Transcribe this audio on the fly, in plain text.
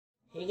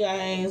Hey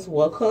guys,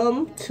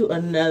 welcome to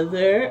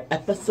another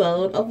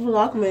episode of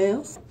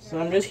VLOGMAS. So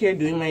I'm just here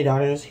doing my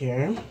daughter's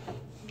hair.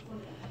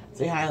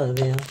 Say hi,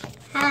 Olivia.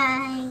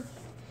 Hi.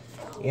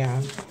 Yeah,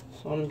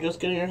 so I'm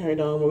just getting her hair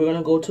done. We're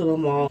gonna go to the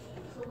mall.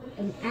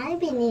 And I've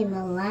been eating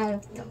a lot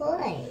of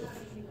toys.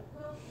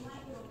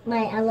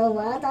 My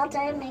LOL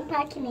daughter, my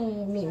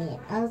Pokemon mini.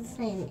 I was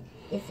saying,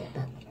 is it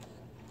that?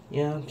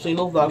 Yeah, so you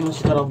know VLOGMAS,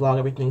 she gotta vlog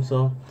everything.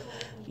 So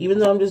even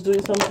though I'm just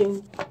doing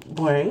something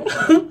boring,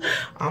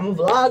 I'm a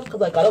vlog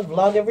because I gotta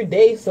vlog every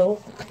day.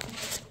 So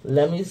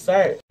let me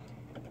start.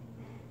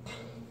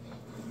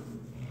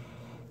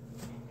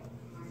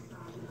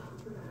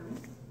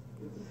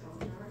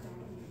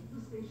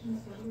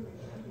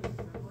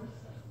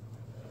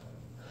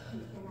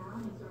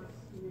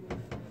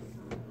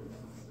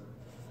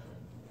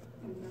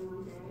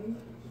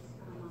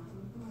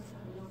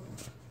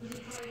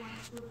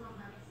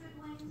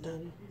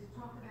 Done.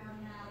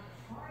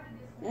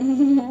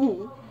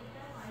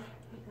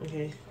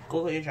 Okay,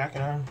 go put your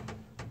jacket on.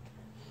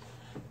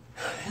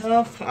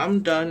 Yep,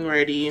 I'm done,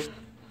 ready.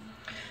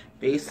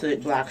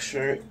 Basic black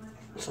shirt,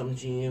 some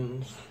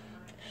jeans,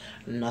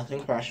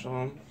 nothing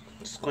special.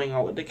 Just going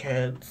out with the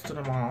kids to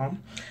the mall,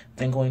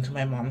 then going to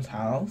my mom's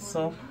house.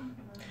 So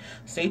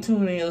stay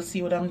tuned and you'll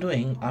see what I'm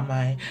doing on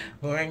my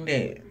boring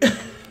day.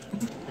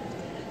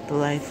 The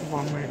life of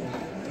Walmart.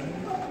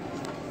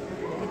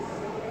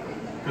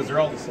 Because they're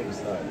all the same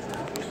size.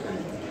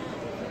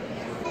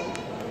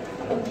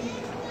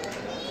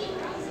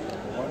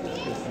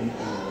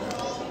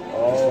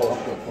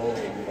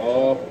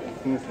 Oh.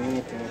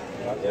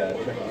 Yeah,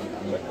 check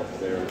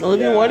upstairs.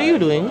 Olivia, what are you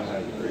doing?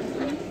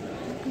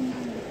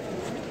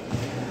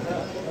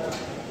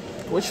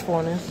 Which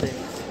phone is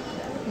this?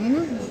 I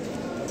don't know.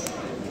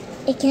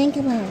 It can't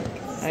come out.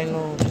 I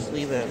know, just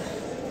leave it.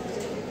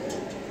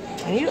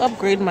 I need to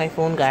upgrade my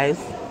phone, guys.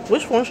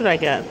 Which phone should I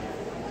get?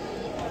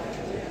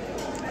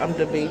 I'm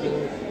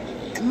debating.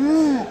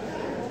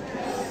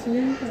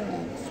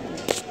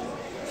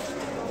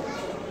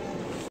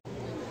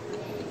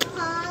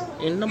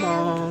 In the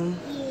mall.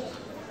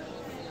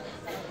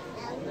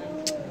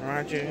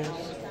 Rogers.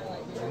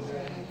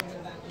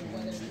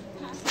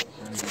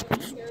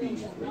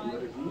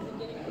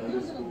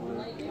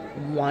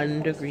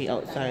 1 degree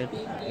outside.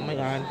 Oh my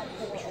god,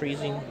 it's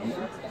freezing.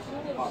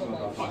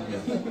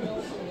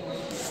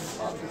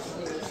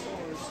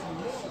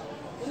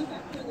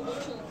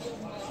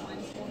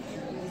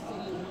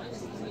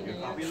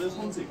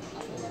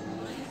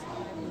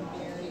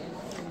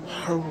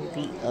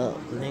 Hurry up,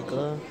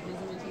 nigga.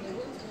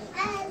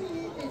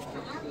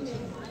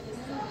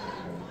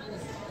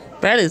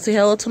 Brandon, say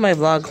hello to my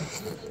vlog.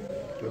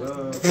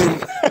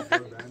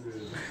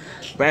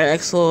 Brandon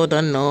XO,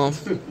 don't know.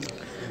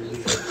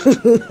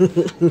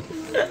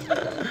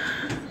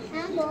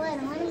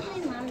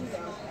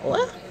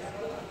 What?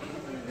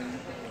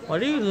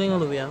 What are you doing,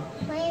 Olivia?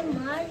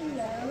 Playing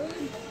Mario.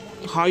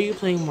 How are you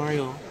playing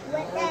Mario?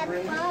 With that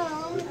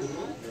phone.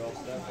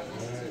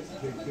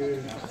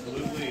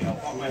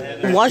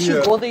 Once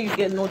you go there, you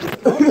get notified.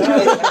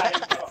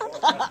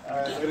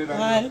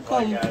 Alright,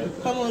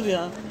 come,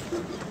 Olivia.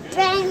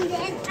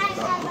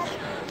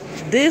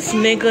 This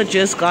nigga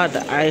just got the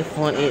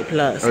iPhone 8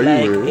 Plus. Are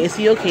like, you really? is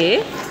he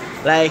okay?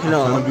 Like,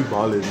 no.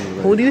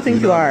 Who do you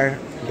think you are?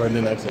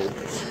 Brandon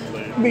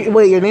XO.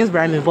 Wait, your name's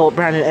Brandon, but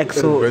Brandon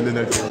XO.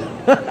 Brandon XO.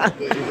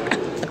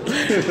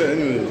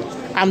 Anyway.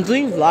 I'm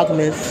doing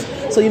Vlogmas.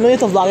 So you know you have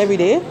to vlog every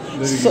day?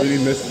 So,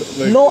 really missed,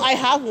 like, no, I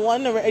have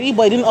one already,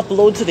 but I didn't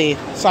upload today.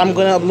 So I'm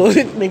gonna upload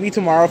it maybe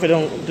tomorrow if I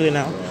don't do it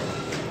now.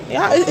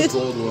 Yeah, it's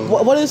gold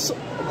one. what is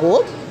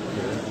gold?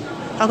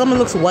 How come it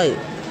looks white?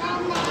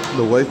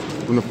 The white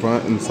in the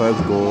front and side's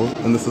gold,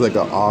 and this is like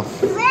an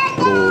off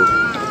gold.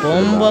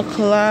 Bomba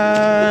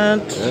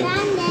clat.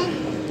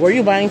 Where are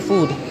you buying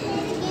food?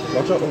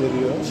 Watch out,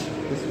 Olivia.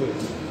 This way.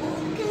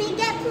 Can we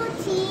get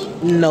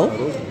poutine? No.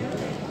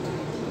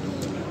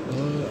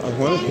 I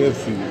want a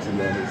KFC, to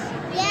be honest.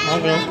 Yeah,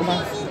 Okay, come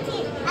on.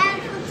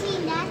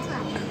 poutine, that's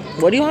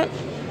why. What do you want?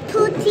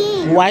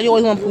 Poutine. Why do you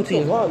always want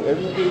poutine? Vlog,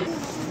 everything.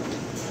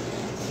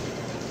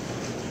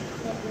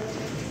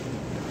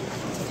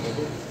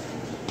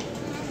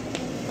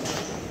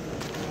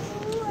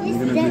 I'm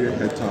gonna do your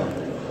head top.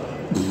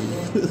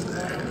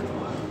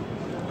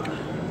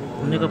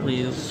 Nigga,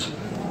 please.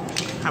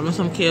 Having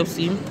some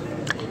KFC.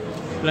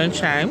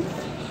 Lunchtime.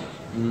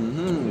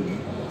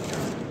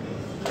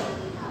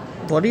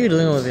 What are you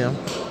doing with you?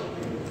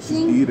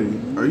 She's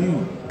eating. Are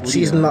you?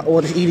 She's not.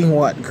 What? Eating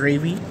what?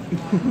 Gravy?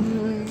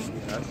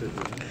 That's it.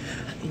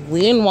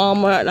 We in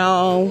Walmart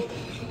now.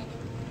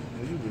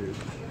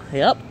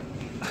 Yep.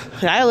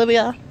 Hi,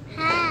 Olivia.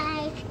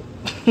 Hi.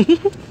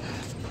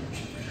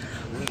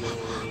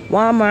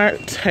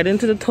 Walmart. Head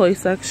into the toy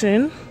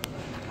section.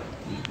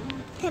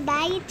 To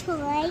buy a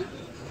toy.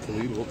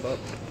 Khalid woke up.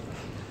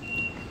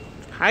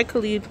 Hi,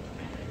 Khalid.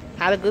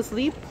 Had a good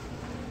sleep?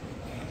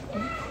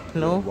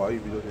 No. Why you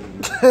videotaping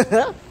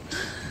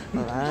me?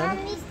 Alright.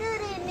 We still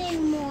didn't need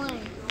more.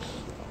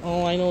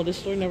 Oh, I know. This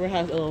store never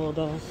has LOL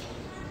dolls.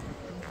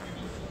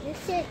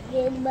 This is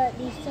good, but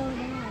these so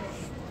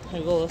nice.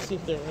 Here, go. Let's see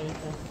if there's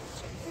anything.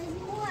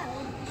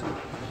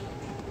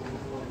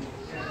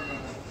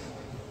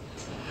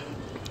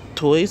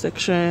 Toy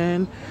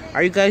section.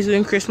 Are you guys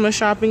doing Christmas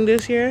shopping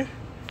this year?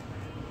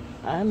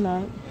 I'm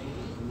not.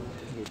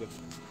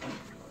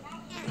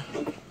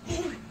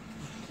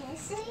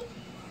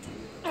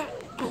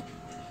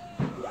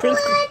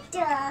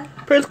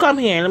 Prince, come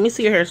here. Let me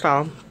see your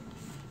hairstyle.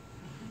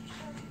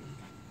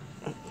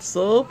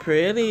 So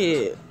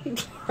pretty.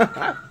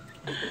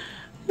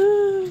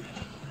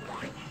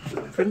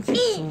 Prince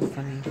is so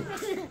funny.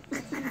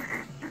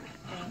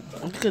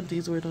 Look at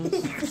these weirdos.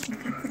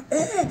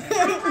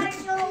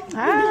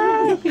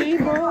 Hi,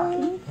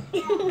 people.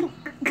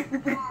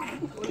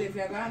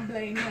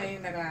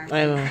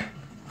 I know.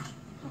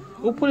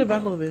 Go put it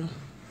back over there.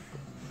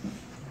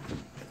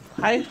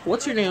 Hi,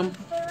 what's your name?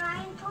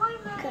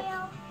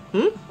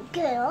 Hmm?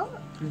 Girl.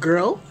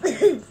 Girl?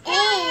 I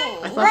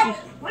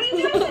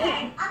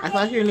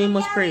thought your name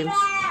was Prince.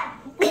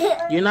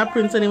 You're not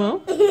Prince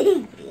anymore?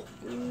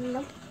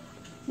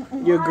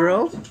 You're a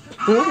girl?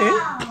 Okay.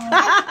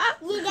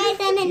 You guys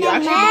wanna know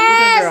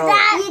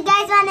You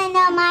guys wanna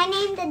know my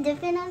name, the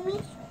different of me?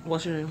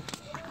 What's your name?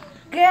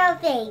 Girl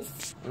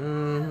face.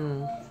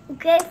 Mm-hmm.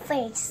 Girl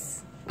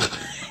face.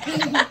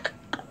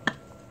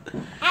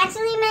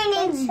 Actually, my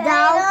name's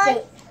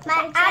Dollface.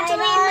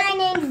 My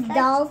name's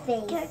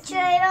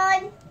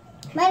Dollface.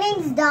 My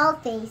name's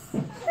Dollface.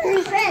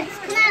 Prince,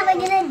 come on,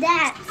 we're gonna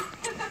dance.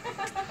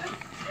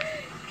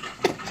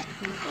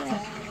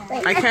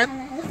 I can't.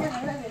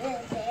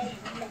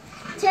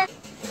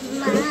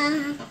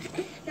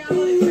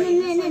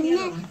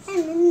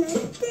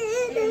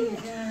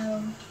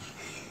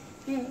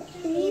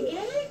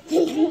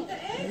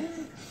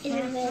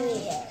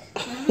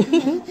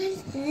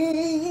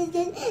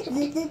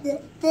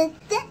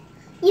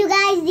 You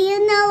guys, do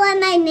you know what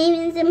my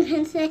name is in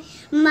Princeton?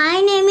 My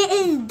name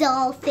is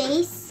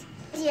Dollface.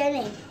 What's your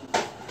name?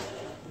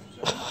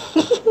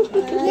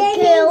 Your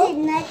name is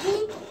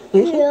nothing?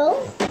 Girl?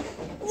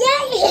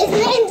 Yeah, his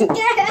name's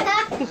Girl.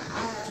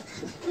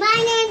 My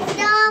name's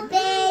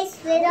Dollface.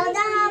 Little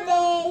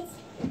Dollface.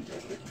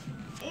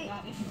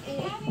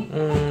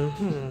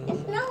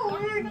 It's not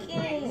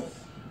working.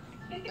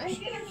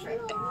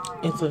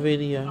 It's a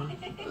video.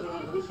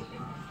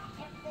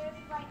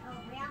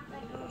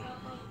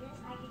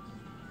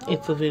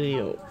 It's a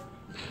video.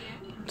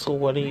 So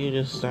what are you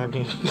just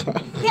starting?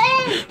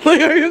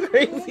 Like, are you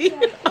crazy?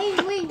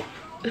 Wait.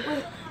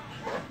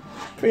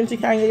 Prince, you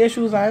can't get your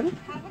shoes on?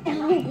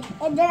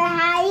 They're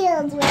high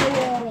heels we're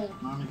wearing.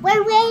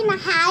 We're wearing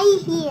high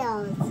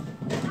heels.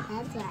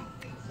 That's right.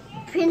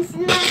 Prince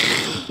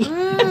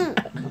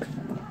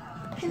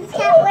Prince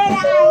can't wear the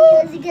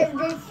high heels because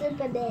they're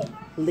super big.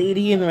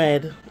 Lady in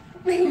red.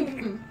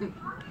 I'm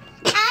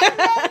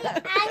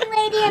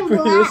Lady in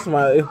Black.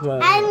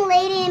 I'm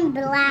Lady in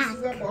Black.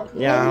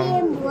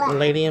 Yeah.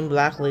 Lady in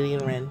Black, Lady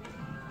in Red.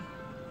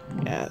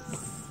 Yes.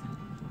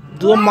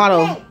 Do a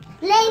model.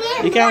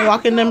 Lady You can't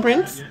walk in them,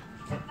 Prince?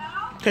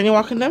 Can you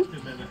walk in them?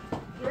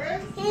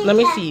 Let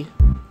me see.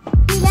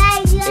 You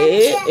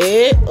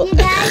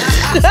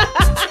guys,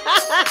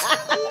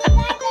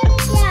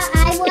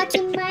 I'm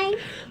watching mine.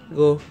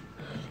 Go.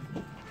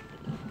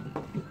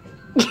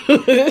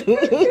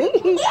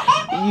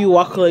 You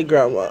walk like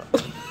grandma.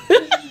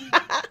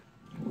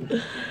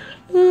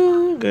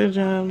 Good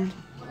job.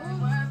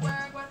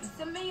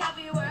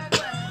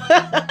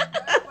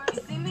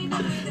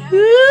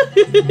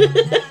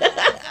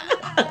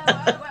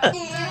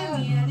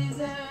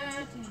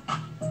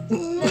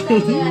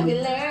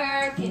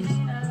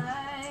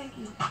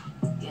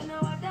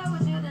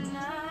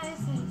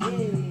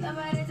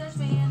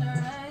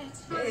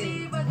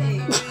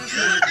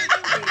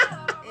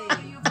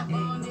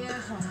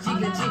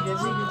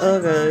 Oh,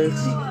 guys.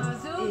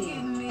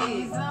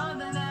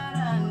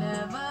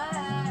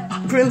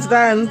 Prince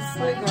dance.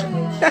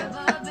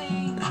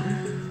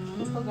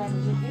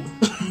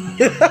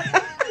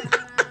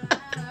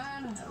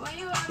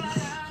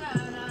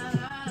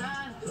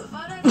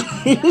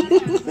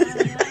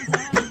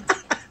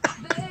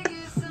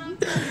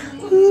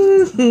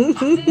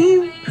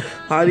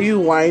 How do you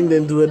wind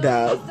and do a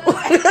dab?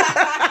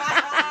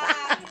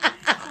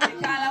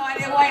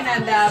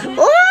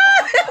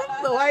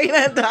 The wine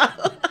and dab.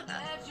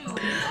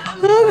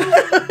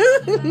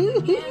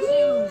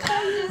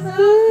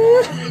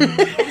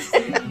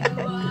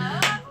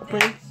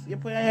 Prince, you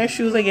put on your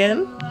shoes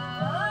again?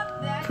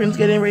 Prince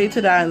getting ready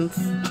to dance.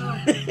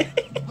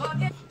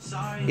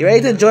 You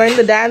ready to join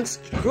the dance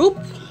group?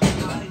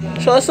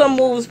 Show us some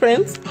moves,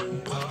 Prince.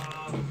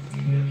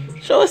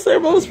 Show us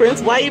some moves,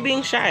 Prince. Why are you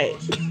being shy?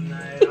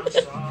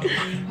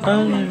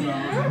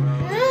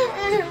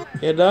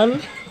 You're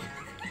done?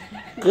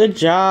 Good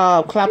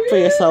job. Clap for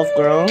yourself,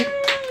 girl.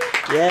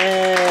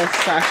 Yes,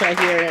 Sasha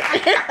here.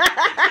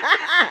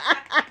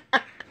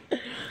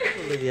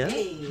 Olivia.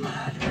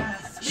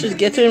 She's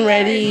getting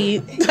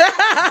ready.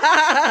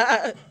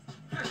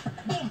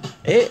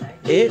 It.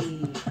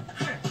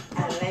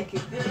 I like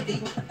it.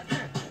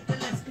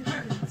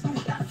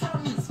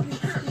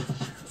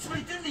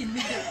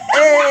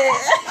 Hey.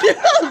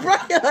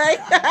 Broke your leg.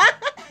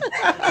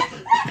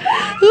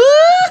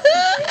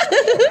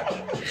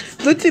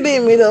 Split it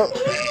in the middle.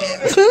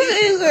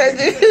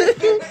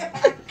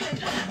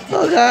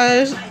 Oh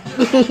gosh.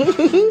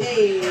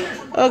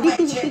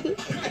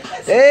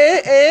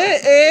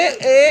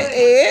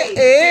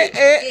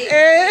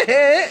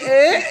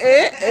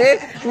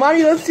 Mom,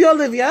 you don't see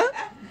Olivia?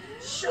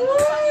 Split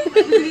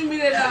it in the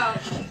middle.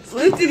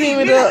 Split it in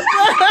the middle.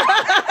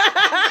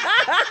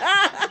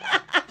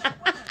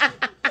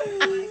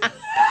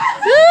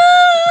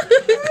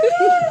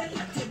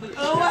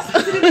 Oh, what's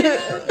split it in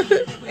the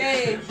middle?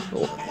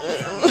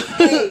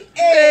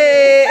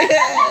 Hey.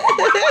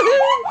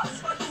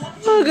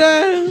 Oh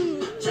god.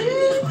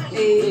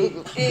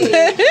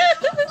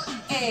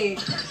 Hey.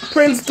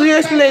 Prince, do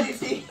your split.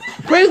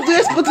 Prince, do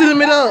your split in the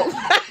middle.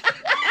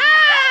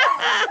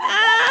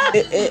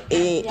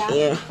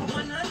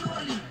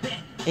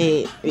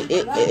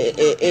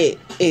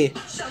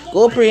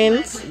 Go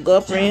Prince.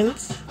 Go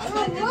Prince.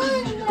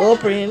 Go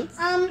Prince.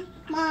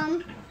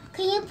 Mom,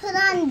 can you put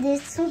on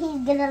this so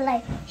he's gonna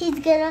like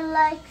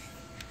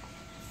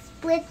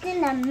split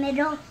in the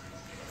middle.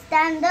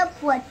 Stand up,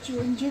 what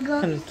you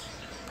go.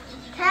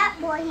 Cat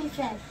boy, he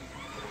says.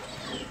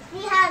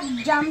 He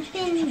has jump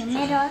in the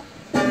middle.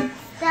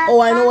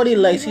 Oh, I know what he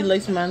likes. He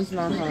likes man's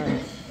not hard.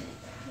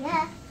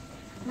 Yeah.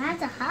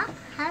 Man's a hot.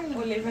 How do you?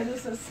 Oliver do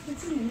so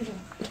split in the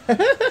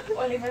middle.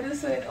 Oliver do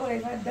so.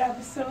 Oliver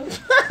dab so. He's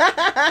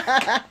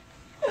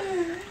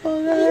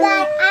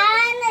like,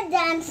 I wanna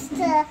dance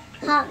to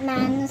hot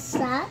man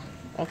stuff.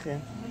 Okay.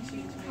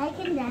 I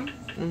can dance.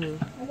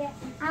 Mm-hmm. Okay.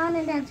 I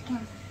wanna dance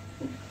again.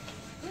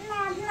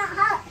 No, it's not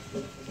hot.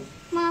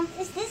 Mom,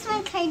 is this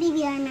one Cardi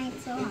B or Night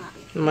So Hot?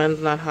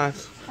 Man's not hot.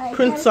 Right,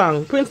 Prince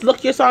song. Prince,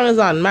 look, your song is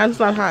on. Man's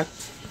not hot.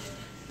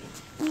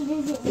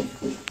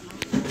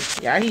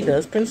 Yeah, he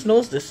does. Prince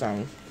knows this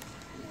song.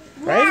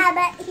 Right?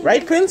 Yeah, but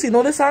Right, Prince? You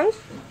know this song?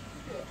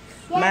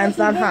 yeah, Man's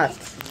but not hot.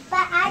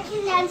 But I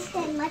can dance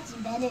that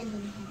much better than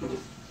him.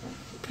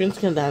 Prince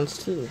can dance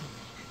too.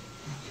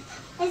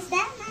 Is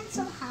that not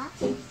so hot?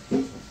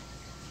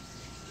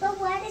 But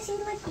why does he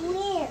look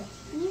weird?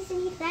 He's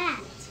really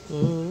fat.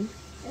 Mm-hmm.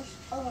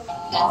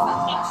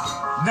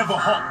 Never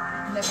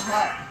hot. Never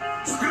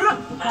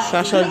hot.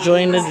 Sasha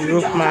joined the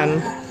group, man.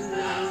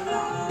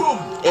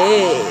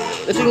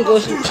 Hey, the thing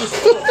goes.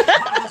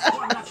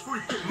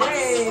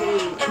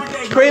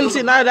 Prince,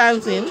 you're not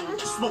dancing.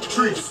 Smoke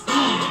trees.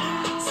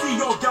 See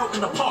your girl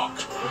in the park.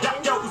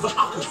 That girl is a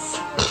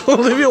uckers.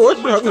 Olivia, what's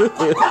wrong with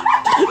you?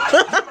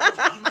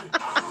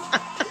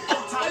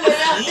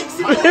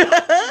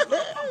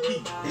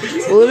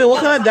 Olivia,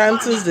 what kind of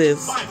dance is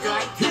this?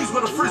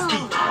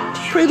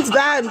 Prince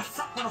dance.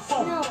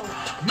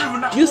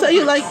 You say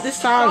you like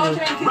this song.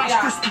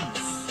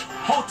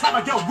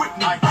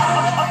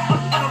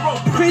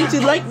 Prince,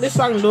 you like this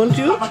song, don't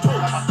you?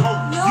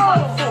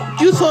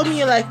 You told me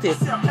you liked it.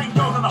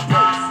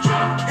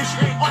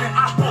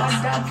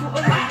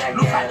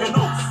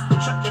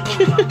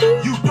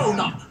 You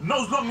donut,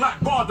 nose long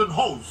like garden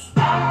hose.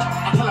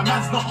 I tell a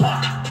man's not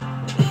hot.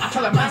 I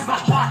tell a man's not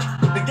hot.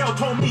 The girl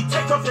told me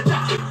take off your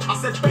jacket. I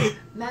said, babe,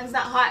 Man's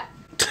not hot.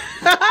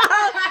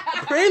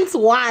 Prince,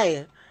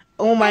 why?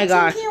 Oh my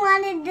gosh. He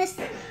wanted this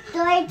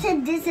story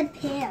to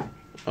disappear.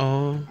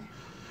 Oh.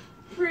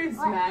 Prince,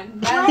 man.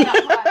 Man's not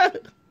hot.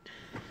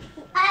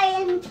 I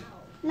am.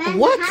 Man's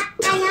What? hot,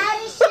 and how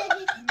to show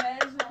you.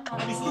 Man's not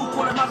hot. and he's still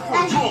calling man for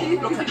a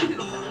draw. Look at him.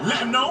 Let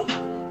him know.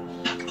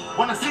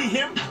 When I see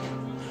him,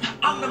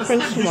 I'm gonna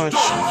Prince spin his much.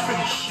 jaw.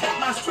 Finish. Take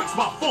man's tricks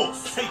by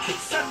force. Take it.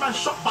 Send man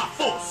shot by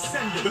force.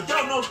 Send it. The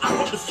girl knows I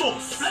got the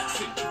sauce.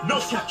 Flex it. No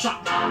catch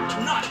up.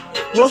 None.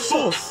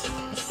 Russell's.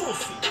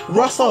 Saucy.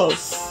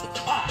 Russell's.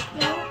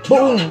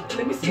 Boom.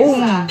 Let me see Boom.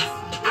 your socks.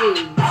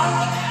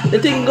 Hey. The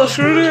thing goes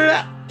through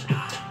that.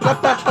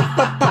 Pop, pop, pop,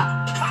 pop,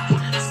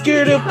 pop.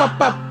 Scared it, pop,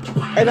 pop.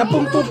 And a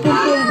boom, boom, boom,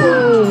 boom,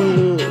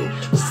 boom.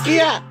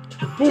 Skia.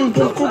 Boom,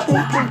 boom, boom,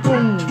 boom, boom,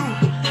 boom.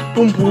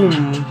 Boom,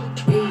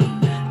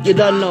 boom. You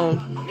don't know.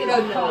 You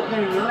don't know.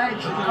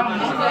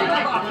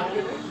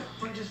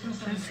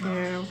 That's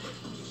here.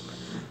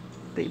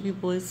 Baby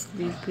boy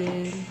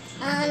sleeping.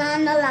 And on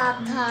the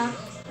laptop.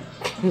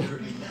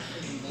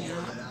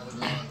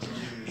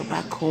 We're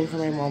back home from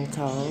my mom's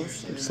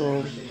house.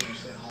 So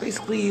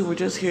basically, we're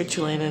just here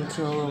chilling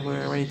until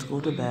we're ready to go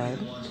to bed.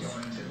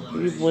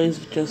 Baby boy's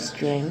just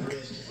drank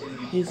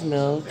his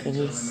milk and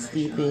he's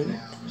sleeping.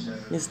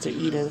 Mr.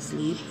 Eden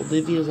sleep.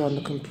 Olivia's on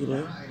the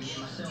computer,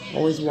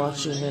 always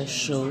watching her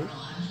show.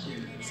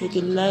 Say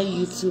good night,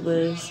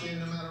 YouTubers.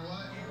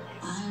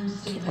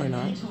 Or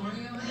not.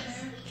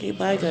 Okay,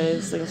 bye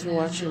guys. Thanks for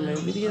watching my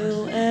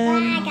video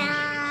and Bye,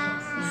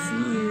 guys.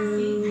 see you.